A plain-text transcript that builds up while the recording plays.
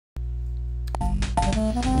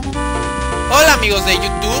Hola amigos de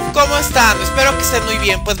YouTube, ¿cómo están? Espero que estén muy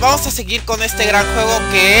bien. Pues vamos a seguir con este gran juego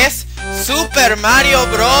que es Super Mario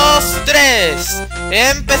Bros. 3.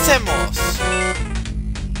 Empecemos.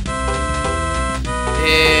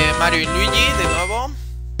 Mario y Luigi de nuevo.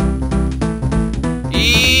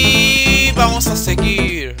 Y vamos a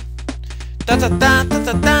seguir.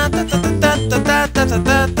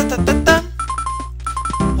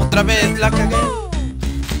 Otra vez la cagué.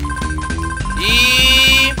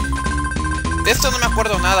 Y de esto no me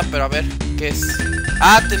acuerdo nada, pero a ver, ¿qué es?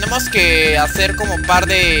 Ah, tenemos que hacer como par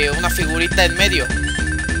de una figurita en medio.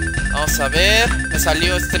 Vamos a ver. Me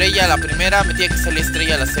salió estrella la primera, me tiene que salir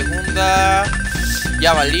estrella la segunda.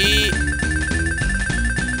 Ya valí.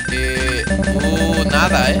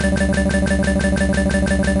 Nada,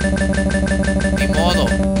 ni modo.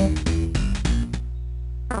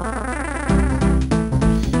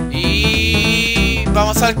 Y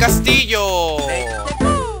vamos al castillo.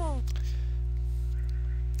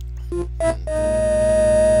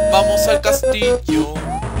 Vamos al castillo.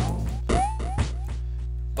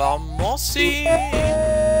 Vamos, sí.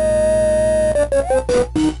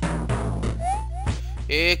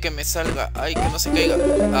 Que me salga. Ay, que no se caiga.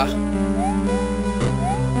 Ah.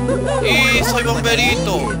 Y soy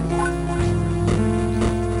bomberito.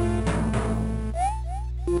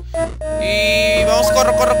 Y vamos,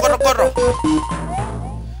 corro.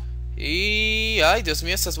 Y ay, Dios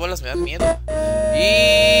mío, estas bolas me dan miedo.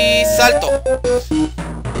 Y salto.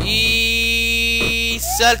 Y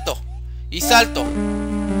salto. Y salto.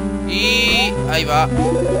 Y ahí va.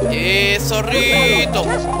 Zorrito.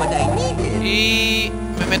 Y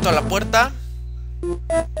me meto a la puerta.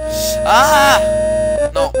 ¡Ah!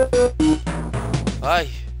 No.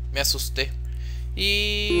 Ay, me asusté.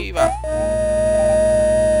 Y va.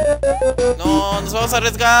 No, nos vamos a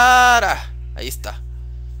arriesgar. Ah, ahí está.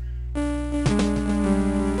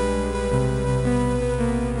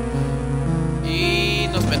 Y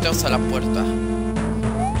nos metemos a la puerta.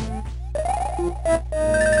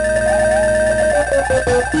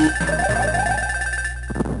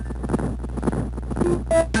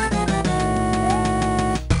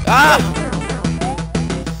 ¡Ah!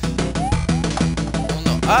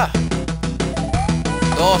 1, ¡ah!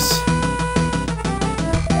 2,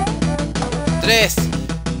 3.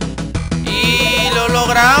 ¡Y lo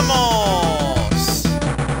logramos!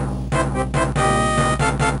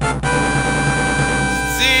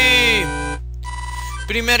 ¡Sí!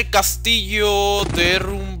 Primer castillo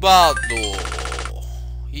derrumbado.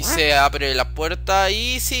 Y se abre la puerta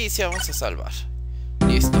y sí, vamos a salvar.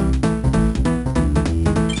 Listo.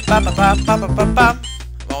 Vamos a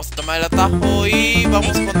tomar el atajo y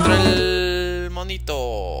vamos contra el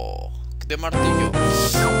monito de martillo.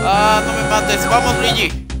 Ah, no me mates. Vamos,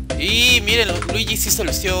 Luigi. Y miren, Luigi sí se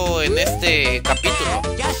lució en este capítulo.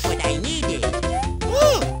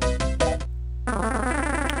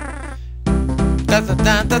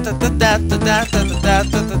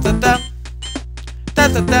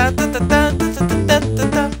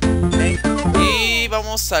 Y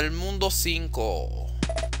vamos al mundo 5.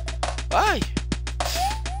 ¡Ay!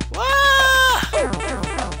 ¡Ah!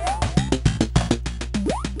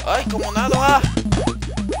 ¡Ay, como nado! ¡Ah!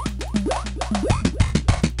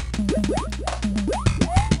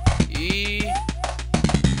 Y...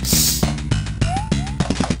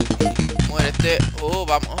 muérete. ¡Oh,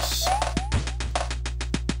 vamos!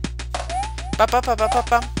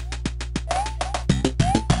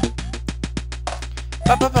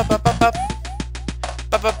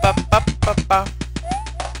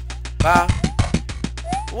 Va.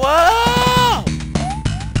 ¡Wow!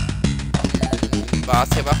 Va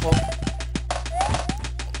hacia abajo.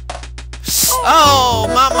 ¡Oh,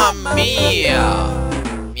 mamma mía!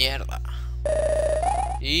 Mierda.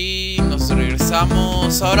 Y nos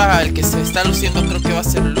regresamos. Ahora el que se está luciendo creo que va a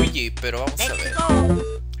ser Luigi, pero vamos a ver.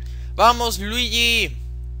 ¡Vamos, Luigi!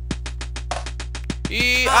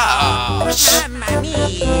 Y... ¡ah! ¡Mamma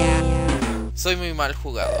mía! Soy muy mal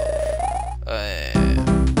jugador.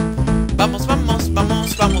 Vamos,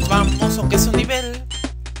 aunque es un nivel.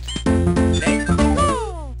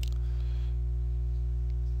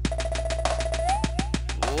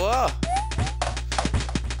 Wow.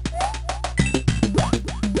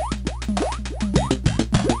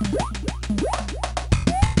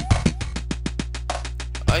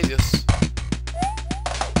 Ay, Dios.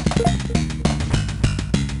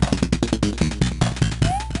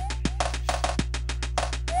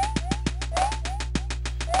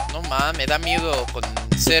 Me da miedo con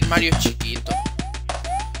ser Mario chiquito.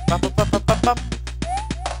 Vamos,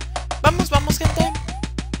 gente.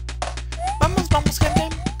 Vamos, gente.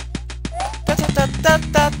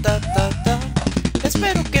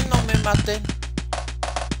 Espero que no me maten.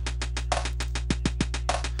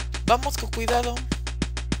 Vamos con cuidado.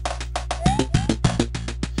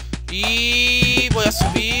 Y voy a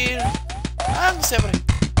subir. Ah, no se abre.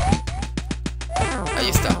 Ahí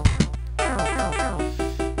está.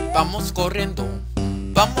 Vamos corriendo.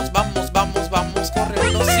 Vamos, vamos, vamos, vamos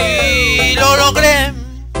corriendo. Sí, lo logré.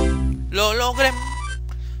 Lo logré.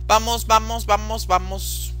 Vamos, vamos, vamos,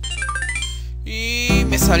 vamos. Y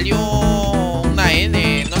me salió una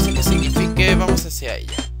N. No sé qué signifique. Vamos hacia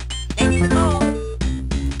ella.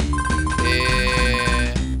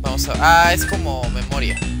 Vamos a... Ah, es como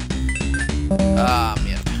memoria. Ah,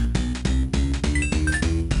 mierda.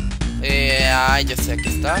 Ya sé, aquí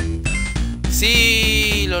está.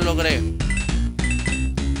 Sí, lo logré.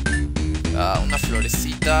 Una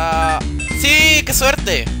florecita. ¡Sí! ¡Qué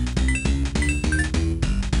suerte!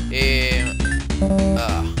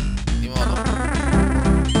 Ni modo.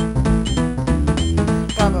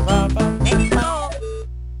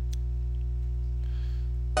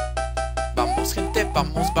 Vamos, gente,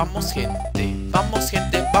 vamos, vamos, gente. Vamos,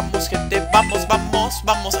 gente, vamos, gente. Vamos, vamos,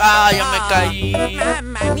 vamos. ¡Ah, ya me caí!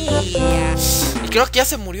 ¡Mamma mía! Y creo que ya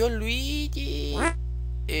se murió Luigi.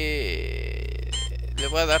 Le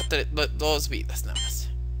voy a dar 2 vidas nada más.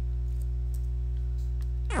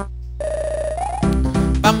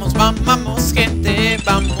 Vamos, vamos, gente.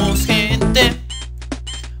 Vamos, gente.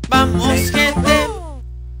 Vamos, gente.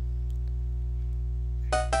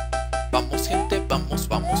 Vamos, gente. Vamos,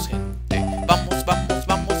 vamos, gente. Vamos, vamos,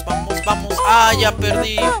 vamos, vamos, vamos. ¡Ah, ya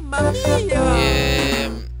perdí!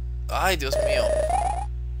 Ay, Dios mío.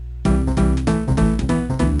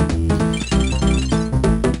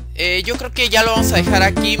 Yo creo que ya lo vamos a dejar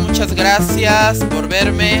aquí. Muchas gracias por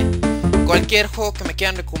verme. Cualquier juego que me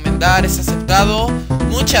quieran recomendar es aceptado.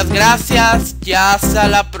 Muchas gracias y hasta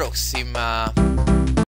la próxima.